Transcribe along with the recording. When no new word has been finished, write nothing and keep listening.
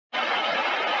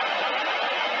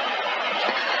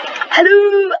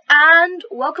Hello and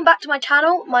welcome back to my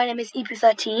channel. My name is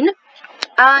EP13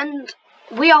 and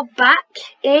we are back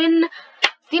in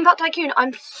Theme Park Tycoon.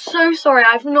 I'm so sorry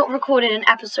I've not recorded an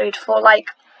episode for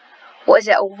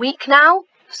a week now.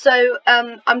 So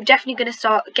I'm definitely going to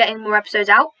start getting more episodes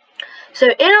out. So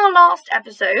in our last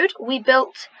episode we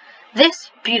built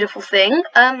this beautiful thing.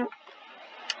 Now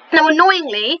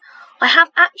annoyingly I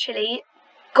have actually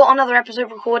got another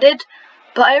episode recorded,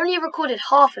 but I only recorded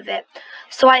half of it.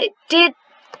 So I did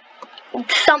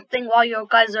something while you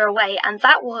guys are away, and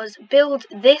that was build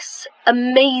this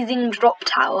amazing drop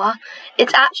tower.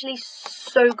 It's actually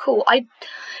so cool.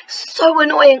 So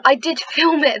annoying. I did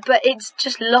film it, but it's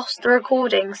just lost the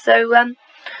recording. So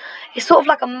it's sort of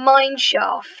like a mine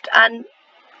shaft, and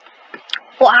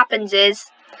what happens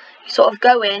is you sort of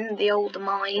go in the old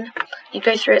mine, you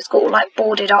go through, it's got all like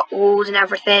boarded up walls and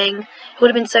everything. It would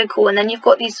have been so cool. And then you've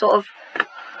got these sort of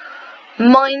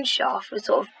mine shaft with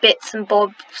sort of bits and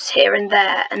bobs here and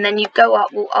there, and then you go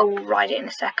up. Well, I will ride it in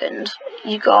a second.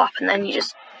 You go up and then you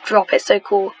just drop it. So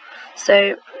cool.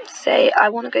 So say I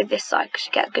want to go this side because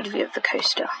you get a good view of the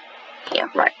coaster. Yeah,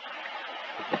 right.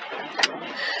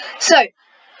 So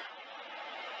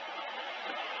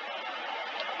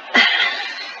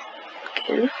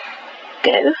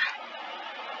go.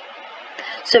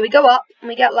 So we go up and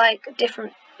we get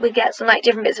some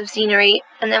different bits of scenery,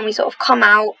 and then we sort of come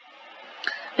out.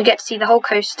 We get to see the whole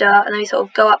coaster, and then we sort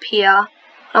of go up here.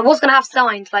 I was going to have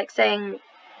signs like saying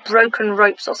broken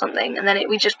ropes or something, and then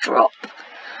we just drop.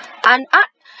 And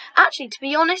actually, to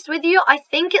be honest with you, I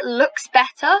think it looks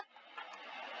better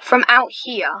from out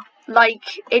here.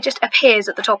 Like, it just appears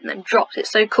at the top and then drops.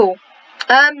 It's so cool.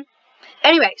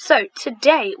 Anyway, so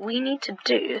today we need to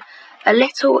do a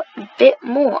little bit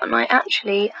more, and I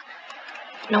actually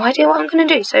have no idea what I'm going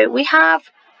to do. So we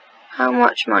have... How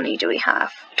much money do we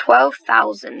have?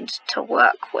 12,000 to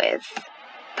work with.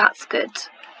 That's good.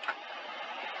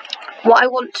 What I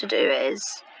want to do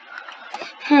is...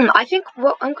 I think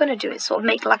what I'm going to do is sort of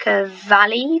make like a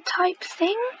valley type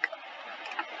thing.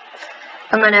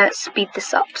 I'm going to speed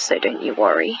this up, so don't you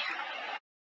worry.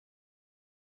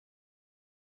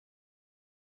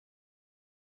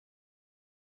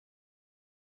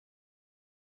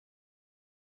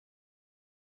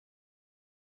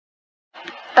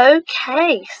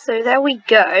 Okay, so there we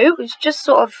go. We've just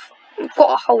sort of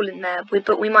got a hole in there,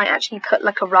 but we might actually put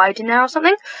like a ride in there or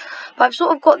something. But I've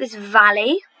sort of got this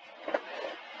valley,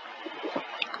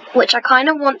 which I kind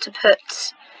of want to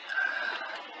put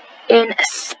in a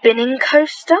spinning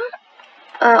coaster.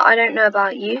 I don't know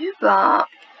about you, but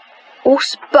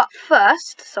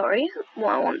first,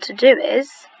 what I want to do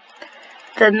is,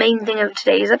 the main thing of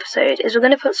today's episode is we're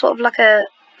going to put sort of like a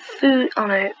food, oh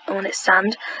no, I want it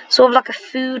sand, sort of like a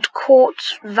food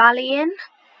court valley in.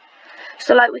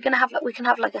 So like we can have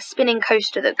like a spinning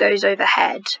coaster that goes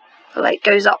overhead, like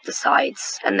goes up the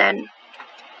sides, and then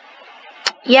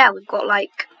yeah, we've got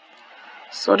like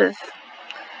sort of,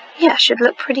 yeah, should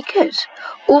look pretty good.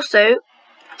 Also,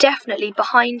 definitely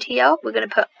behind here we're going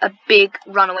to put a big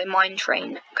runaway mine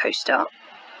train coaster,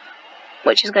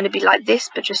 which is going to be like this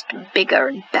but just bigger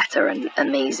and better and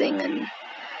amazing, and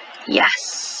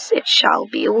yes, it shall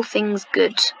be all things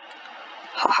good.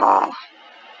 Haha.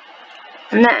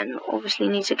 And then, obviously,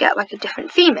 need to get like a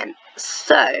different theme in.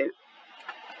 So,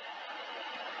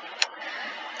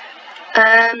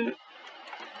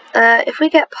 if we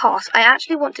get paths, I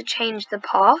actually want to change the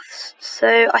paths.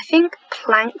 So, I think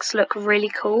planks look really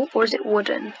cool, or is it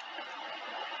wooden?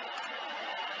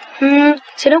 So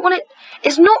I don't want it.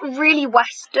 It's not really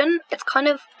Western. It's kind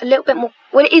of a little bit more.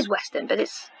 Well, it is Western, but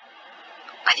it's.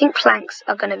 I think planks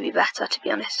are going to be better, to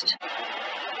be honest.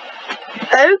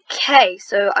 Okay,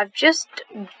 so I've just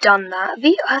done that.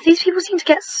 These people seem to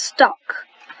get stuck.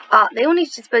 They all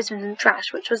need to dispose of them in the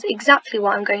trash, which was exactly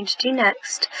what I'm going to do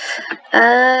next.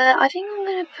 I think I'm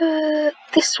going to put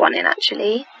this one in,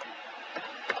 actually.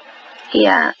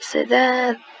 Yeah, so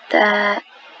there.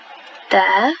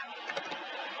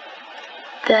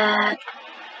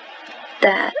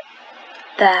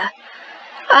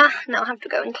 Now I have to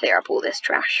go and clear up all this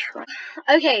trash. Right.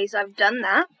 Okay, so I've done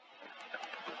that.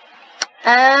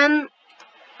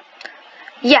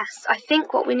 Yes, I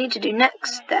think what we need to do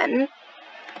next then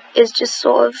is just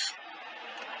sort of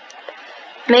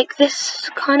make this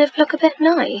kind of look a bit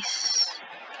nice.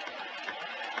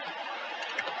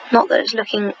 Not that it's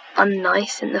looking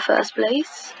unnice in the first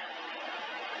place.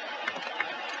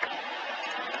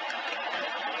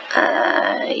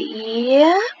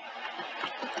 Yeah.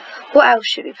 What else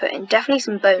should we put in? Definitely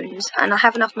some bones, and I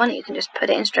have enough money, you can just put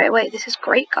it in straight away. This is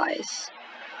great, guys.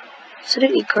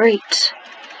 Absolutely great.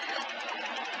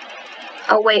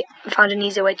 Oh wait, I found an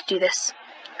easier way to do this.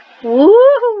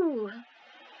 Woo!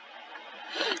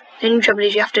 The only trouble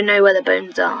is you have to know where the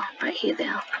bones are. Right, here they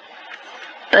are.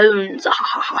 Bones, ha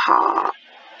ha ha ha.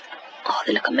 Oh,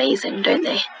 they look amazing, don't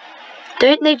they?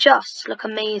 Don't they just look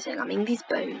amazing? I mean, these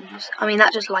bones. I mean,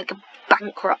 that just like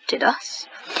bankrupted us.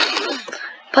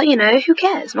 But you know, who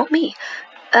cares? Not me.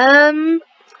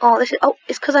 Oh, this is. Oh,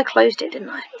 it's because I closed it, didn't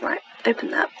I? Right,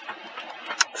 open that.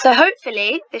 So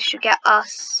hopefully, this should get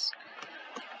us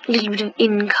a little bit of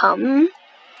income.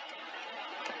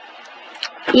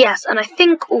 Yes, and I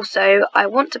think also I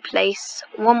want to place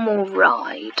one more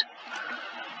ride.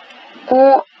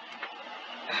 Or,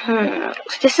 so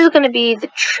this is going to be the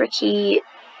tricky,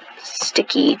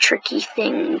 tricky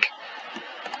thing.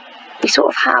 We sort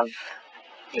of have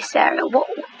this area. What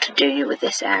to do with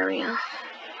this area?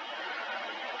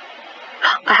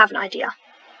 I have an idea.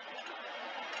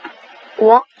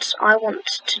 What I want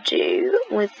to do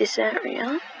with this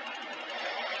area.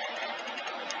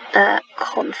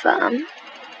 Confirm.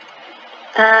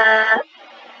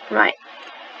 Right.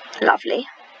 Lovely.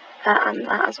 And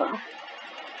that as well.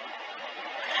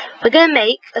 We're going to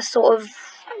make a sort of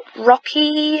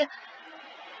rocky,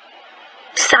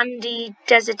 sandy,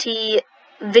 deserty,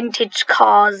 vintage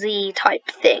carsy type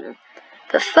thing.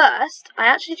 But first, I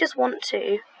actually just want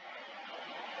to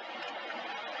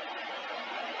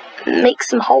make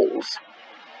some holes.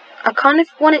 I kind of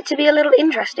want it to be a little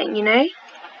interesting, you know?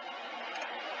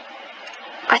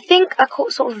 I think a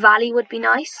sort of valley would be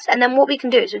nice. And then what we can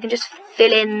do is we can just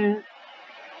fill in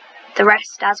the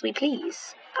rest as we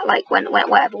please. Like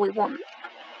whatever we want.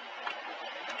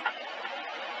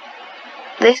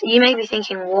 This, you may be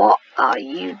thinking, what are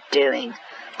you doing?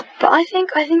 But I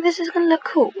think this is going to look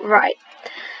cool. Right.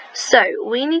 So,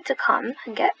 we need to come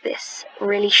and get this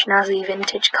really snazzy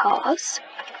vintage cars.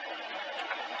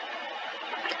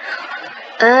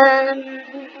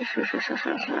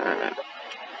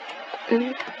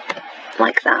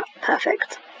 Like that.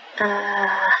 Perfect.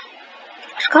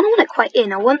 I kind of want it quite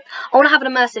in. I want to have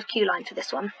an immersive queue line for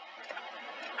this one.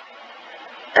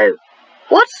 Oh.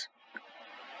 What?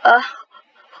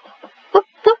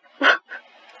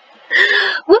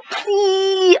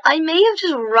 Whoopsie! I may have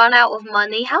just run out of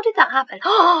money. How did that happen?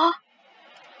 Oh!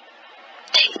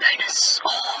 Daily bonus.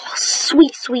 Oh,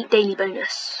 sweet, sweet daily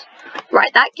bonus.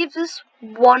 Right, that gives us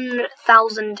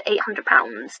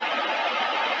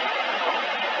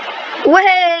 £1,800.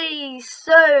 Way!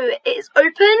 So, it's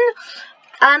open.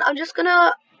 And I'm just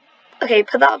gonna, okay,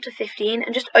 put that up to 15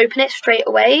 and just open it straight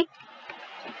away.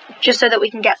 Just so that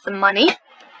we can get some money.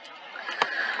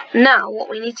 Now, what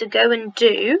we need to go and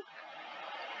do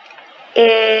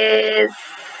is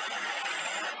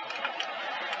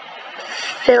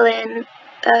fill in,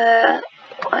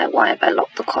 why have I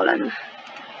locked the column?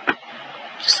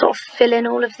 Just sort of fill in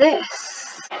all of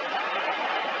this.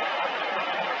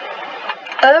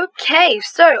 Okay,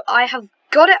 so I have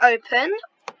got it open.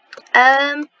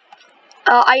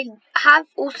 I have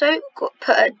also got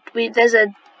there's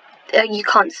a, you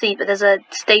can't see, but there's a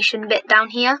station bit down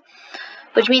here,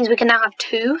 which means we can now have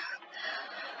 2.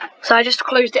 So I just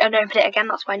closed it and opened it again,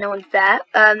 that's why no one's there.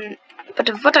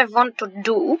 But what I want to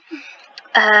do,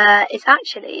 is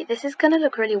actually, this is going to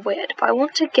look really weird, but I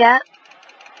want to get,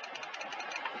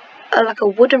 like a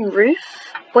wooden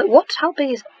roof. Wait, what? How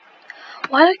big is it?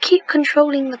 Why do I keep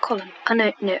controlling the column? Oh,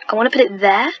 no, I want to put it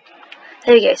there.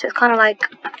 There we go, so it's kind of like,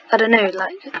 I don't know,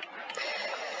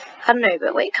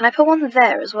 but wait, can I put one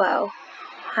there as well?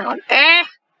 Hang on. No,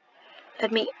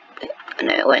 it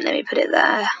won't let me put it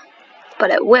there.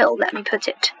 But it will let me put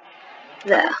it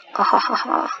there.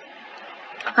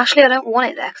 Actually, I don't want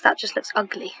it there, because that just looks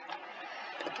ugly.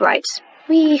 Right.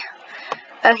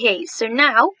 Okay, so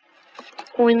now,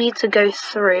 we need to go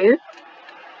through,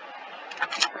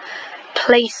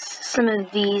 place some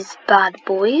of these bad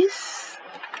boys.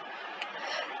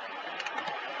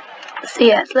 So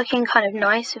yeah, it's looking kind of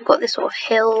nice. We've got this sort of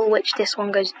hill, which this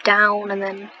one goes down, and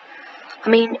then, I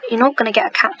mean, you're not going to get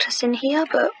a cactus in here,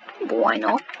 but why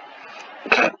not?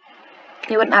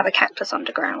 You wouldn't have a cactus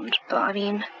underground, but I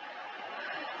mean,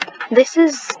 this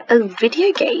is a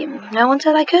video game. No one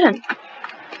said I couldn't.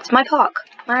 It's my park,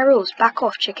 my rules. Back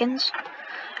off, chickens.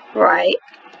 Right.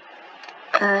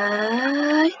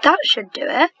 That should do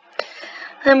it.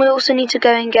 Then we also need to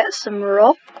go and get some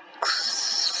rocks.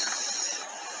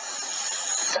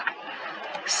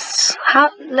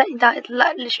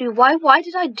 Literally, why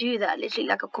did I do that? Literally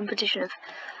like a competition of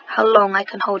how long I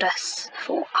can hold us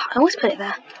for. I always put it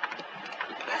there.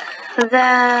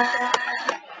 There.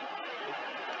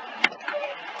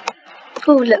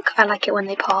 Oh, look, I like it when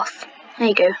they pass. There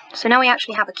you go. So now we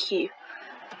actually have a queue.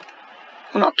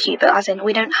 Well, not a queue, but as in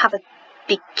we don't have a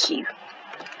big queue.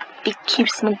 Big queue,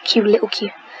 small queue, little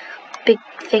queue. Big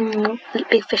thing,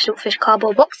 big fish, little fish,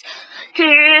 cardboard box.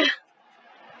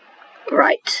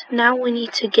 Right, now we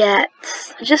need to get,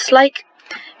 just like,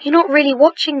 you're not really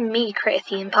watching me create a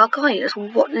theme park, are you? Just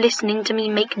listening to me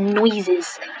make noises.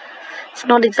 It's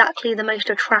not exactly the most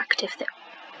attractive thing.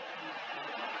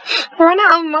 Run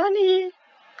out of money.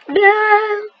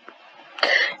 No.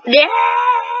 No.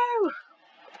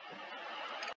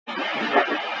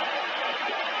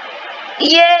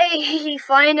 Yay,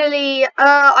 finally.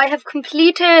 I have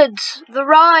completed the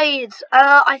ride.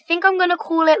 I think I'm gonna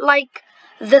call it like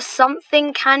the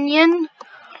something canyon.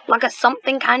 Like a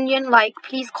something canyon. Like,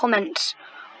 please comment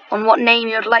on what name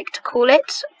you'd like to call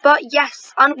it. But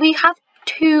yes, and we have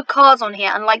 2 cars on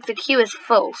here, and like the queue is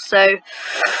full, so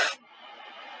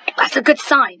that's a good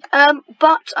sign.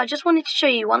 But I just wanted to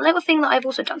show you one little thing that I've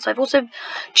also done. So I've also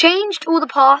changed all the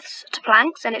paths to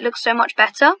planks, and it looks so much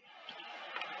better.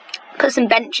 Put some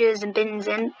benches and bins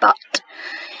in, but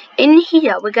in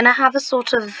here we're gonna have a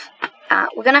sort of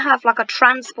we're gonna have like a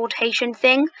transportation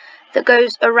thing that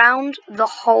goes around the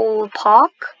whole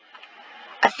park.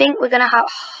 I think we're gonna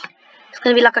have, it's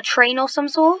gonna be like a train or some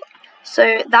sort,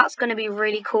 so that's gonna be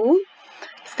really cool.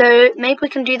 So maybe we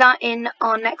can do that in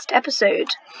our next episode.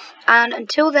 And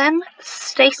until then,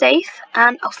 stay safe,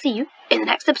 and I'll see you in the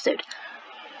next episode.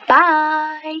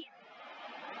 Bye!